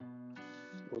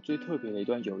我最特别的一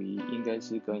段友谊，应该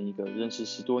是跟一个认识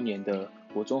10多年的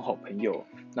国中好朋友，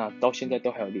那到现在都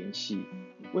还有联系。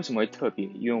为什么会特别？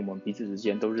因为我们彼此之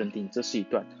间都认定这是一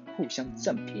段互相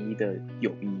占便宜的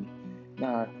友谊。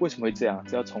那为什么会这样？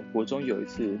这要从国中有一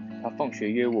次，他放学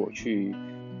约我去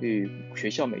学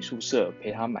校美术社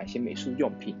陪他买一些美术用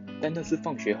品，但那次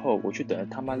放学后，我却等了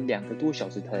他妈2个多小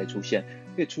时他才出现，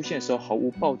而且出现的时候毫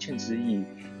无抱歉之意。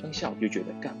当下我就觉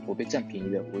得，干，我被占便宜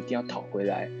了，我一定要讨回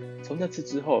来。从那次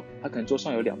之后，他可能桌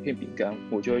上有2片饼干，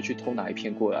我就会去偷拿1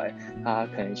片过来。他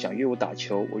可能想约我打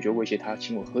球，我就威胁他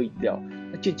请我喝饮料。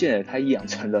那渐渐的，他也养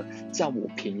成了占我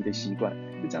便宜的习惯。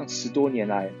就这样10多年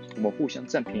来，我们互相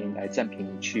占便宜来占便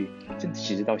宜去，甚至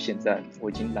其实到现在，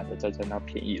我已经懒得再占他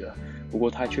便宜了。不过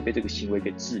他却被这个行为给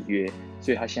制约，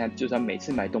所以他现在就算每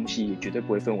次买东西也绝对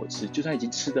不会分我吃，就算已经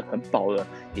吃得很饱了，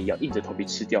也要硬着头皮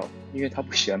吃掉，因为他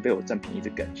不喜欢被我占便宜的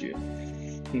感觉。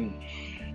嗯，